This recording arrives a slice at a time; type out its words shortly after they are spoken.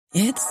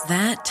It's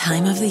that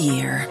time of the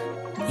year.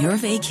 Your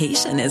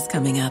vacation is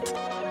coming up.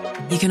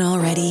 You can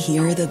already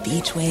hear the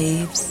beach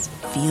waves,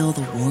 feel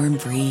the warm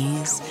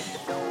breeze,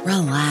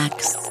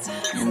 relax,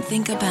 and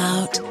think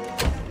about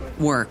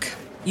work.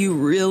 You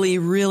really,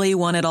 really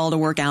want it all to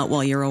work out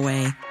while you're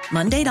away.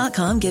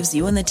 Monday.com gives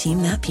you and the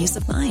team that peace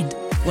of mind.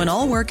 When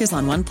all work is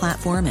on one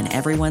platform and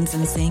everyone's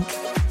in sync,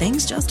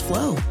 things just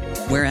flow.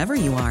 Wherever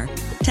you are,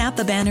 tap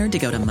the banner to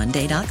go to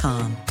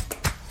Monday.com.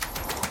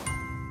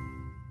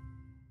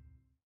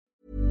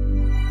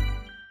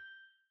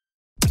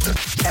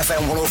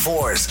 FM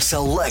 104's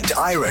Select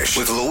Irish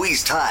with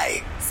Louise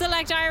Ty.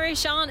 Select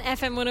Irish on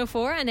FM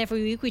 104, and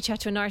every week we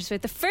chat to an artist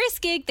about the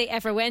first gig they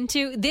ever went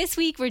to. This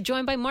week we're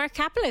joined by Mark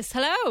Caplice.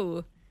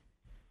 Hello.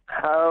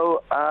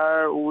 How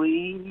are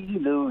we,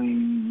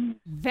 Louise?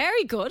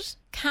 Very good.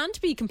 Can't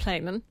be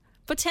complaining.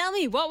 But tell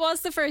me, what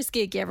was the first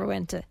gig you ever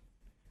went to?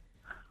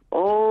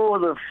 Oh,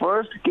 the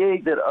first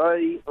gig that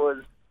I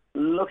was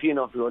lucky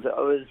enough to go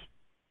to,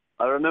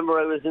 I remember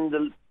I was in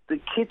the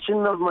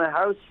kitchen of my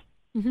house.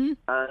 Mm-hmm.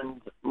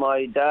 And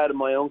my dad and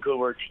my uncle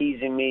were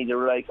teasing me. They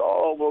were like,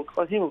 "Oh, well,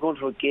 I think we're going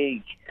to a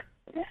gig.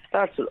 It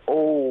starts with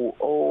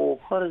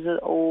what is it?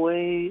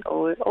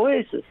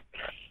 Oasis."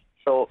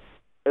 So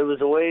it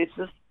was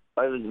Oasis.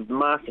 I was a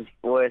massive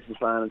Oasis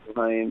fan at the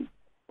time.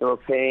 They were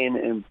playing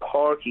in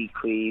Páirc Uí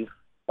Chaoimh.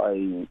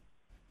 I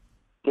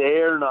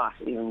dare not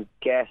even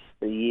guess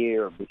the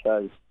year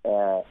because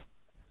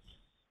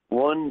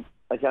one,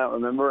 I can't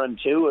remember, and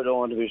two, I don't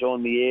want to be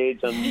showing the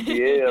age on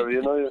the air,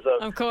 you know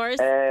yourself. Of course.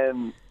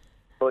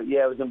 But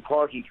yeah, it was in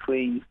Páirc Uí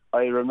Chaoimh.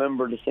 I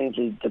remember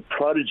distinctly the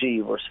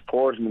Prodigy were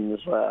supporting them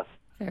as well.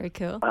 Very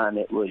cool. And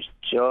it was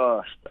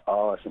just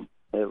awesome.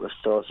 It was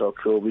so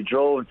cool. We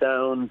drove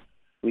down,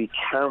 we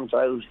camped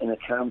out in a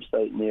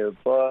campsite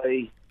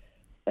nearby,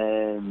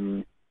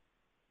 and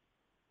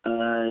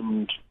I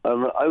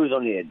was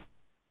only a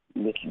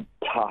little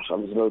tot. I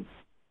was about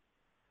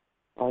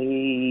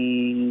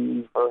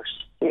 5 or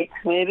 6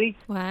 maybe.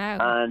 Wow.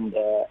 And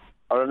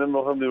I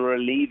remember when we were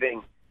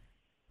leaving,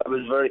 it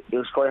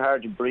was quite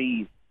hard to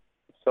breathe.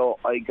 So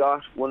I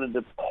got one of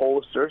the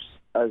posters,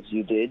 as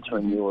you did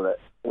when you were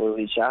a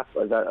wee chap.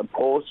 I got a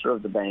poster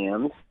of the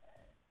band,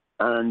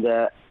 and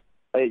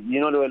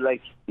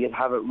you'd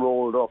have it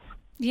rolled up.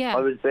 Yeah. I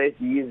was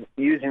basically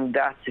using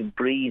that to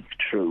breathe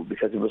through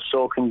because it was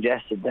so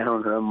congested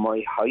down around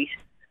my height.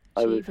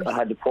 I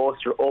had the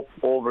poster up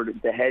over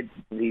the heads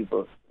of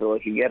people so I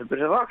could get a bit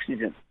of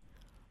oxygen.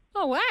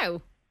 Oh,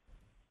 wow.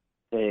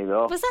 There you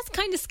go. Was that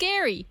kind of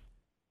scary?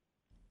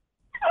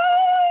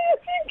 I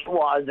think it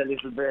was a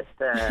little bit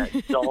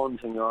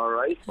daunting, all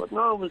right. But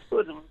no, it was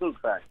good. It was good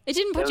crack. It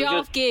didn't put you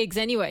off gigs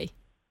anyway?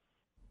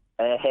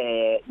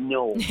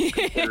 No,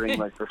 considering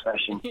my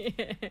profession.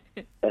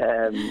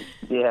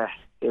 Yeah,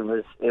 it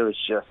was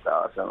just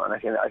awesome. And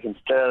I can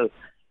still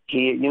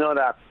hear, you know,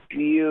 that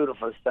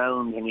beautiful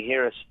sound when you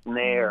hear a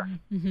snare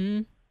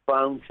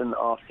bouncing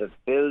off the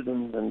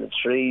buildings and the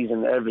trees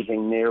and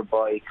everything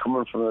nearby,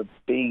 coming from a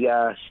big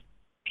ass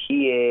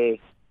PA,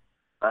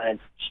 and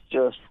it's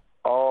just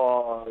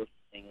all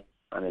singing,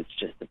 and it's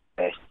just the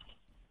best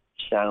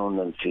sound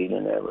and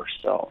feeling ever.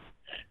 So,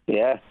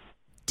 yeah.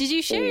 Did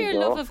you share your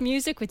love of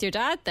music with your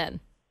dad then?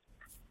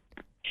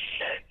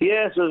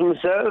 Yes, it was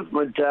myself,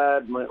 my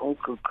dad, my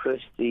uncle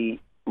Christy,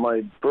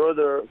 my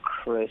brother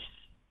Chris,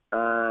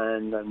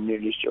 and I'm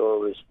nearly sure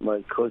it was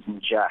my cousin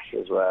Jack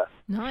as well.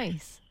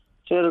 Nice.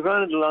 So the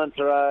grand little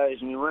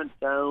entourage, and we went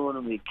down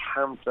and we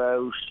camped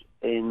out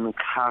in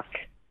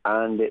Cac,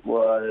 and it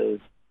was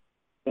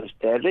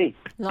deadly.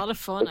 A lot of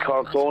fun. The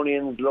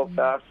Corkonians looked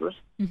after us.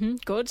 Mm-hmm.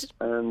 Good.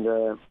 And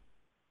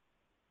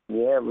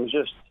yeah, it was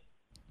just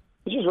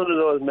one of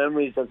those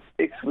memories that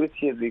sticks with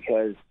you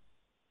because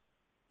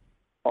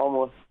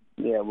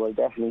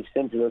definitely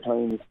simpler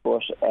times,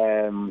 but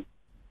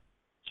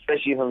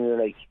especially when we were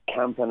like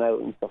camping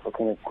out and stuff, it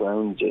kind of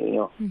grounds you, you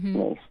know. Mm-hmm.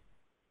 Nice.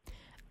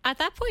 At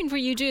that point, were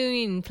you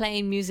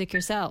playing music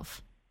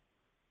yourself?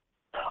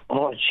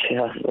 Oh,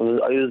 yeah,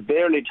 I was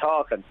barely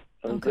talking.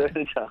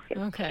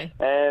 Okay.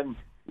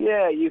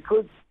 Yeah, you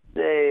could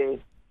say,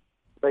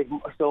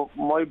 so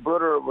my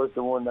brother was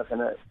the one that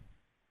kind of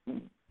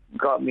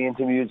got me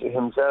into music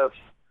himself.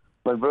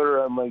 My brother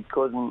and my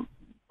cousin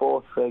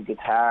both played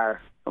guitar,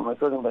 and my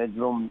cousin played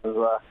drums as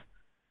well.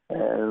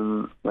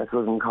 My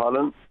cousin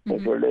Colin,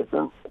 if you're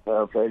listening,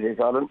 played you,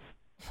 Colin.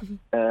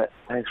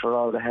 Thanks for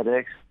all the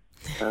headaches,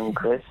 and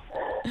Chris.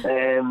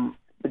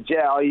 But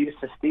yeah, I used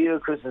to steal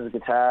Chris's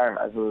guitar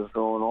as I was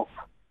growing up.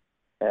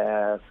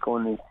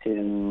 Going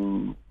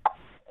into,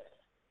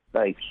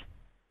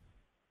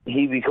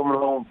 he'd be coming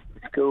home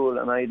from school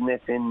and I'd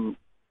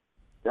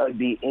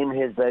be in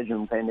his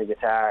bedroom playing the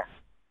guitar.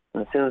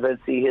 And as soon as I'd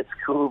see his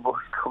school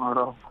bus coming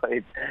up,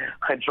 I'd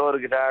throw the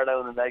guitar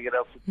down and I'd get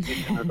up to the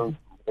kitchen or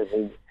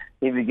something.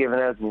 He'd be giving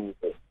out music.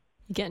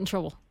 You get in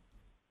trouble?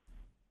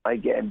 I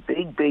get in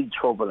big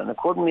trouble, and I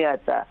couldn't be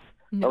at that.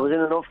 No. I was in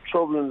enough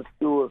trouble in the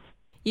school.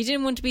 You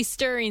didn't want to be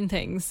stirring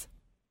things?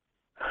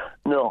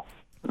 No.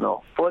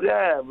 But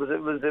yeah, it was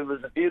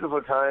a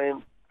beautiful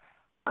time,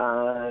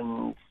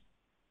 and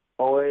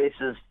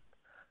Oasis,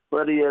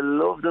 whether you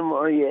love them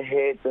or you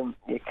hate them,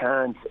 you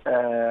can't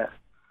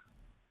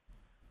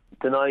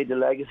deny the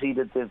legacy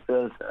that they've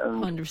built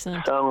and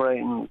 100%.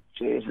 songwriting.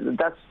 Jesus,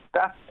 that's.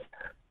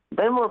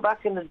 Then we're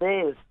back in the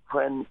days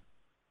when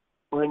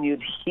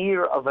you'd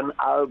hear of an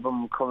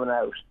album coming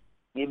out,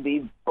 you'd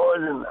be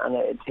buzzing, and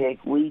it'd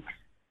take weeks,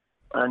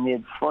 and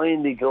you'd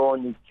finally go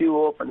and you'd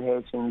queue up in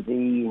HMV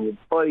and you'd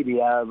buy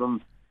the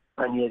album,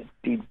 and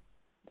you'd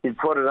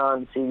put it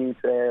on CD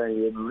player, and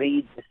you'd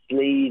read the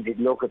sleeve, you'd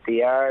look at the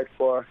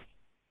artwork,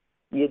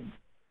 you'd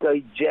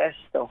digest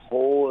the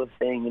whole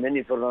thing, and then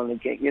you put it on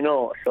again,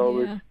 So it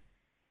was,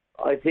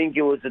 I think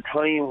it was a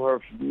time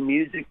where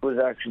music was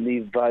actually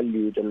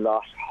valued a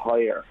lot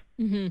higher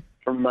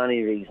for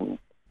many reasons,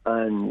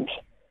 and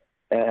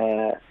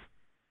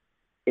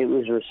it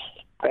was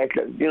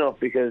respected,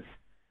 because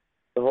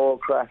the whole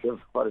crack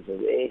of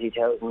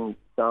 80,000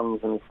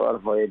 songs on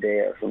Spotify a day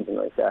or something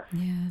like that.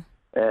 Yeah.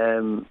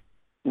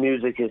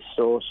 Music is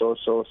so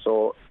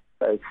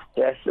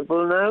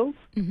accessible now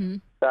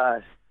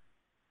that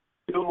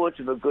too much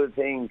of a good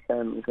thing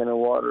can kind of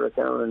water it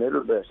down a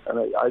little bit.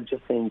 And I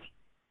just think,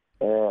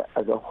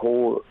 as a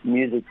whole,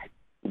 music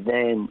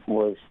then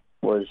was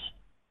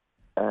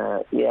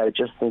I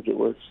just think it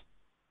was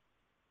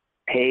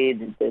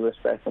paid the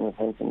respect and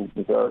attention it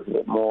deserves a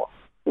bit more.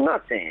 I'm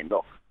not saying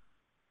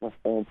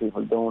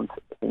people don't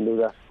do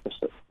that.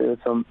 There's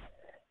some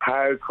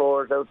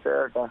hardcores out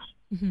there that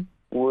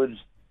would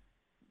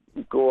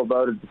go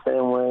about it the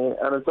same way,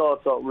 and it's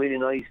also really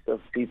nice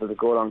of people to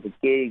go along to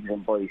gigs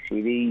and buy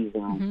CDs,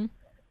 and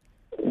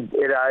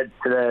it adds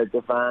to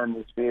the fan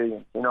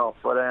experience, But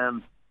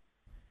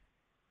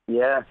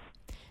yeah.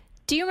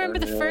 Do you remember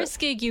the first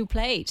gig you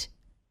played?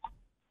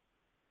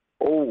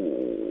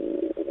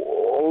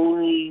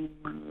 Only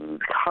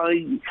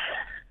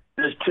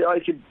there's two. I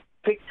could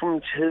pick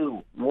from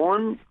two.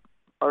 One,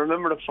 I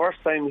remember the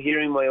first time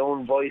hearing my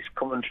own voice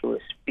coming through a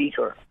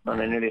speaker,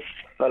 and I nearly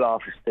fell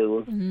off a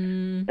stool.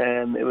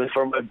 It was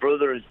for my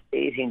brother's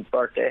 18th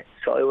birthday,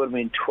 so I would have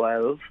been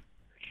 12.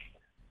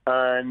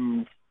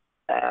 And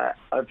I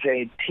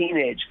played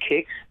Teenage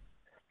Kicks,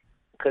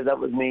 because that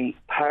was my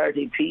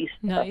party piece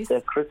at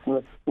the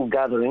Christmas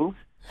gatherings.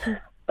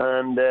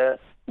 And I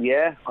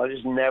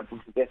just never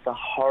forget the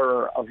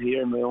horror of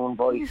hearing my own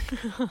voice.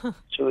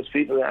 So it's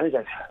people, and I was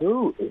like,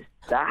 who is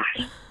that?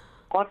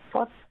 What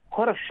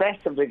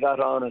effect have they got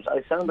on it?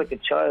 I sound like a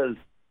child.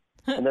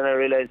 And then I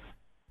realised,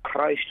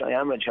 Christ, I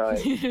am a child.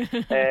 So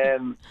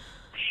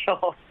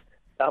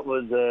that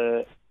was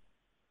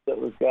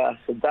gas.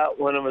 So that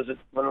when I was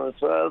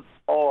 12,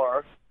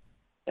 or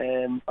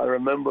I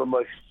remember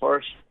my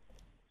first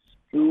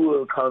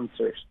school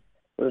concert.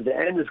 It was the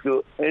end of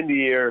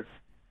year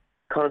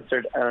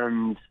concert,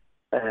 and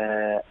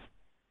a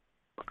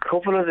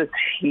couple of the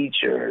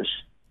teachers,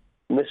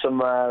 Miss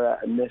O'Mara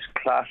and Miss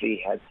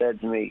Caplice, had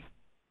said to me,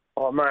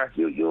 "Oh, Mark,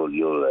 you'll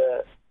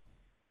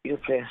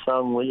play a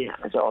song, will you?"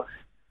 I thought,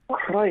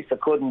 Christ, I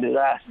couldn't do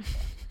that,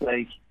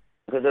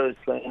 because I was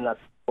playing that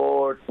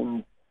sports,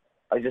 and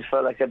I just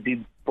felt like I'd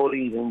be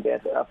bullied and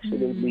get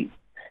absolutely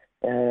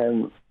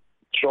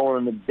thrown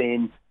in the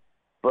bin.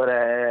 But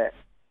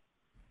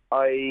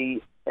I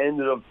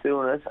ended up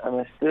doing it, and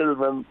I still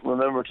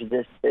remember to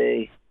this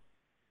day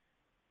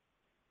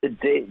the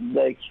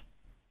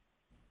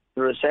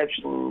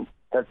reception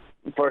that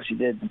first he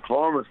did, the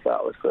performance,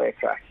 that was great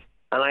crack.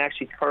 And I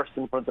actually cursed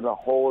in front of the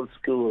whole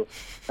school,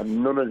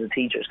 and none of the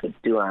teachers could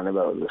do anything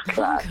about it. It was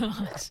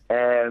class.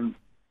 The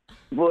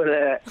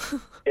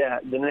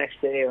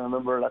next day I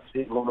remember lots of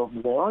people going up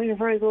and saying, "Oh, you're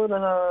very good,"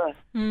 and I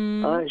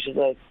was just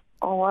like,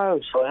 "Oh wow,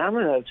 so I am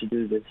allowed to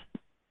do this."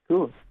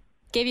 Cool.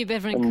 Gave you a bit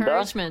of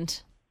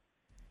encouragement.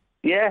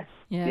 Yeah.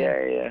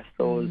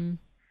 So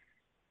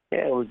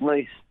it was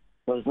nice.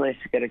 It was nice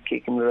to get a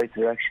kick in the right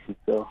direction.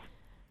 So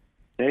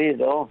there you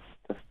go.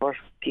 The first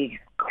gig.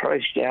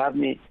 Christ, you have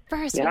me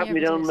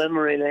down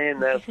memory lane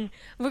now.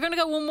 We're going to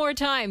go one more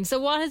time. So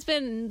what has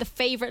been the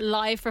favourite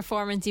live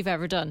performance you've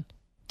ever done?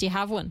 Do you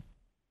have one?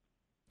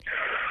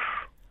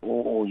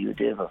 Oh, you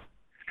devil.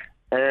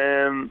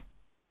 I'm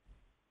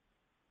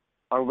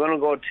going to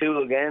go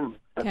two again.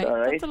 That's all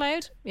right. That's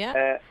allowed.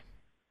 Yeah.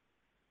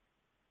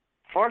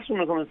 First one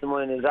that comes to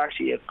mind is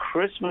actually a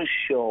Christmas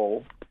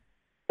show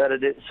that I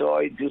did. So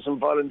I do some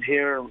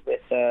volunteering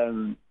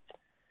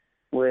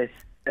with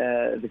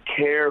the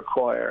Care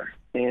Choir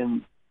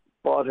in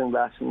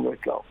Bottinglass and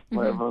Wicklow,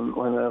 whenever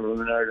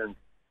I'm in Ireland.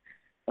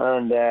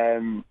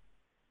 And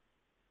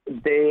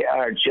they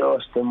are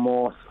just the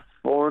most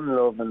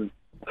fun-loving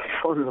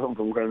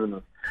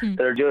criminals.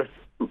 They're just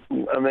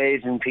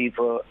amazing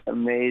people,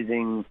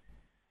 amazing.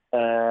 We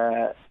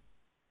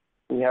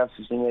have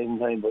such an amazing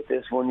time. But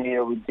this one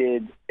year we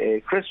did a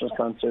Christmas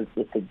concert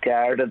with the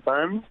Garda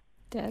band.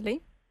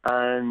 Deadly.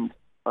 And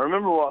I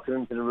remember walking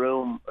into the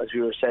room as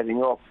we were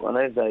setting up, and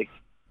I was like,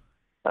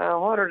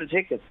 what are the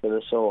tickets that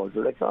are sold?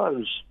 They're like, it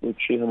was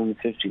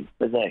 350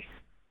 a day.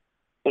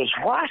 It was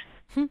what?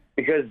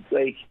 Because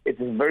it's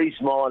a very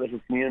small little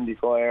community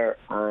choir,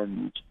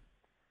 and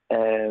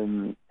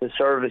the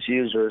service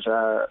users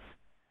are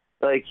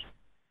like,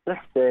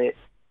 let's say,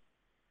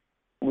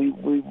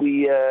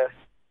 we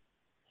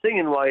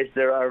singing wise,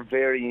 there are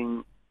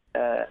varying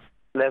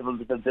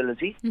levels of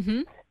ability,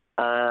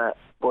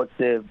 but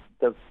the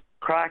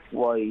crack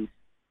wise,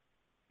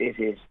 it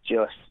is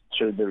just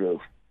through the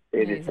roof.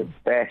 It is the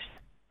best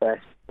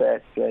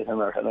place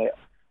on earth, and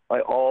I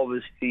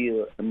always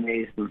feel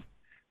amazing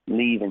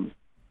leaving.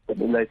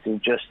 Like,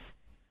 just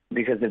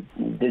because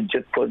they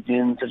just put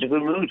you in such a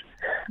good mood.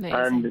 Amazing.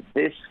 And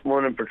this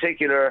one in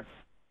particular,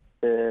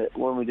 the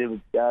one we did with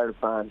the Garda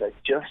band, I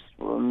just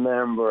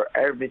remember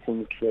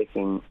everything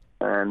clicking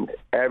and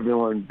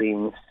everyone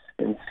being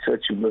in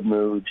such a good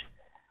mood.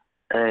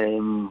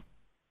 And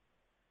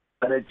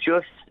it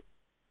just,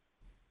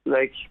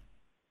 like,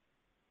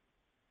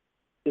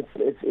 it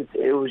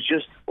was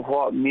just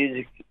what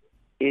music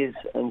is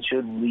and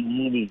should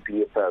really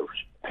be about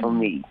for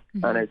me.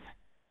 And it's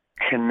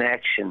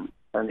connection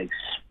and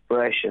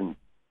expression,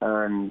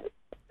 and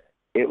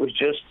it was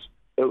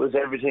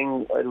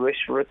everything I'd wish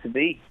for it to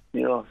be,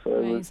 you know. So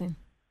amazing.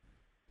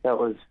 That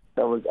was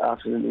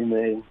absolutely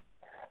amazing.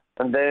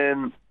 And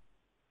then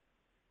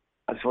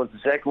I suppose the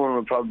second one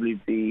would probably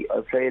be,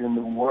 I played in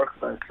the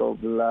Workman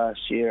Club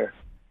last year,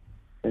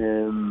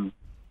 and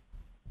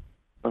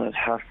I'd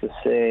have to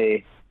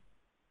say,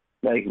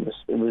 like,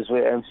 it was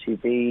with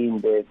MCB,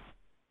 and it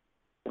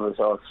was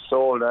all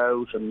sold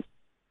out, and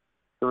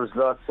there was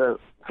lots of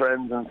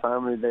friends and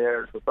family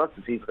there. There was lots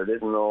of people I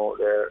didn't know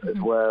there as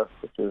well,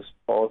 which was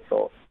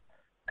also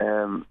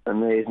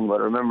amazing.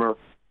 But I remember,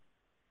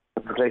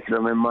 in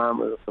particular, my mum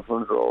was at the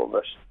front row of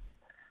it,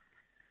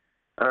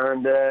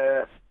 and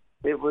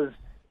it was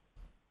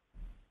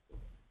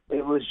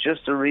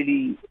just a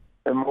really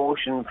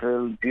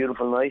emotion-filled,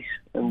 beautiful night.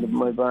 And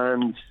my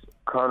band,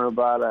 Conor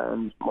Bala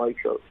and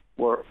Michael,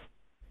 were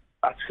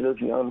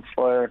absolutely on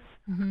fire,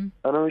 and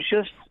I was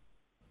just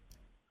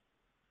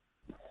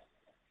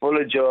full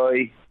of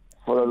joy,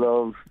 full of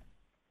love,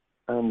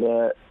 and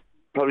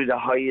probably the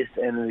highest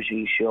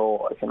energy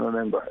show I can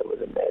remember. It was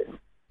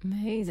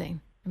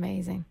amazing.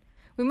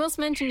 We must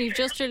mention you've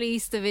just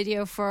released the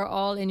video for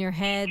All in Your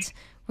Head,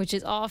 which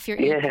is off your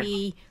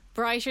EP,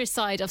 Brighter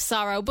Side of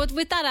Sorrow. But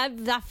with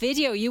that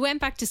video, you went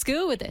back to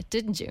school with it,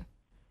 didn't you?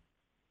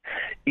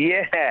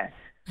 Yeah.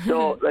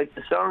 So, like,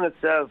 the song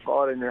itself,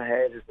 All in Your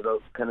Head, is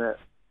about kind of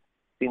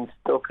being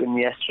stuck in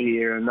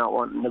yesteryear and not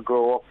wanting to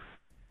grow up.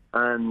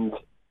 And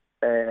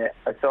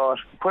I thought,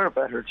 where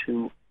better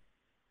to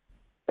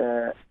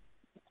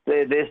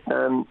play this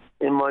than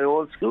in my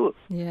old school.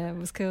 Yeah, it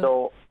was cool.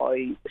 So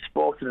I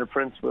spoke to the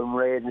principal,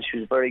 Mairead, and she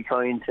was very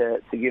kind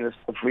to give us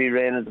the free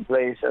rein of the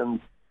place. And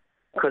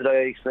because I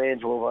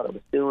explained to her what I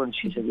was doing,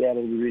 she said, yeah,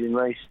 that would be really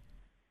nice.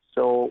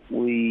 So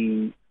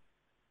we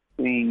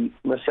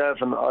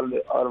myself and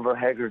Oliver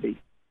Hegarty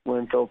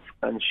went up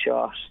and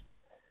shot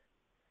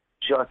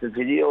the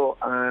video,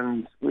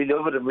 and we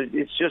love it.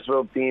 It's just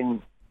about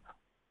using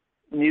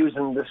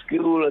the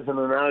school as an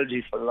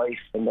analogy for life,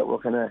 and that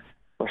we're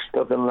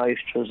stuck in life.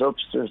 There's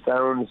ups, there's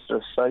downs,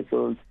 there's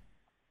cycles.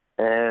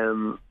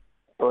 Yeah,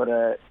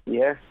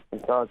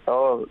 it's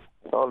all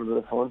a bit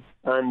of fun.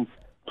 And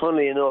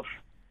funnily enough,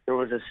 there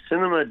was a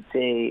cinema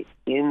day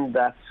in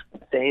that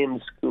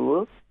same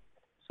school.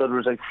 So there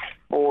was like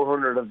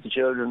 400 of the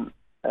children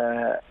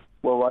were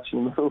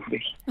watching the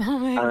movie.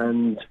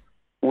 And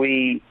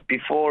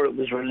before it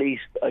was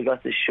released, I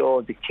got to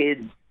show the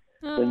kids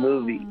the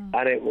movie,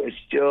 and it was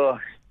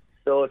just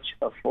such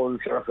a full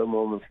circle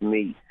moment for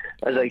me.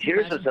 I was like,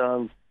 here's a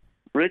song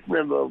written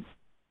about,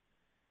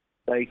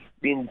 like,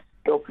 being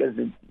stuck as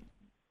a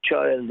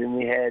child in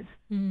my head.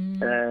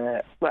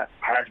 Well,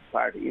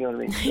 part, you know what I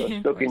mean? So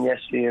stuck in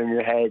yesteryear in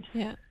your head.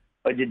 Yeah.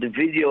 I did the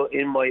video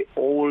in my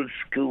old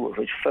school,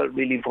 which felt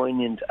really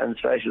poignant and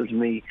special to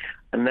me,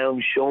 and now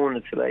I'm showing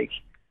it to like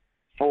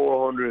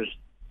 400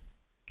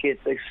 kids.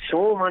 Like,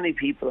 so many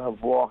people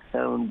have walked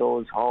down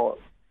those halls,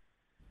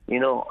 you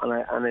know,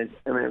 and it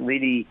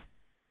really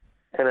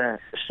kind of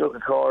struck a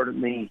chord with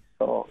me.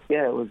 So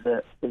yeah, it was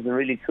a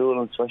really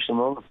cool and special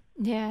moment.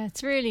 Yeah,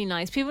 it's really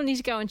nice. People need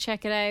to go and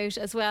check it out,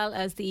 as well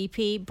as the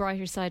EP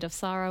Brighter Side of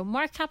Sorrow.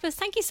 Mark Caplice,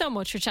 thank you so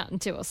much for chatting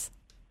to us.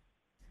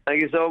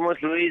 Thank you so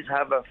much, Louise.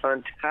 Have a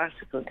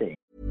fantastic day.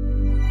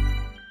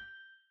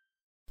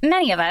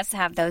 Many of us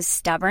have those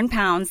stubborn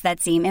pounds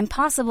that seem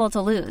impossible to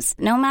lose,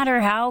 no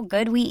matter how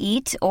good we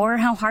eat or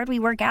how hard we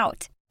work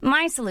out.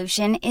 My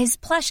solution is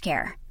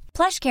PlushCare.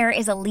 PlushCare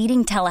is a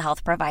leading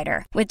telehealth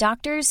provider with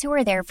doctors who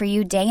are there for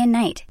you day and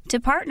night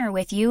to partner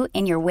with you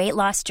in your weight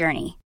loss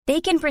journey.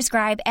 They can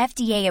prescribe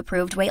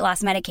FDA-approved weight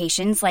loss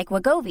medications like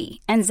Wegovy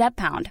and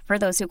Zepbound for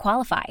those who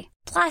qualify.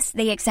 Plus,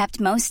 they accept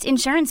most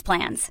insurance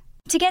plans.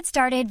 To get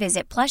started,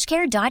 visit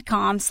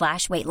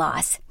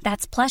plushcare.com/weightloss.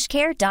 That's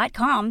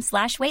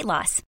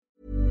plushcare.com/weightloss.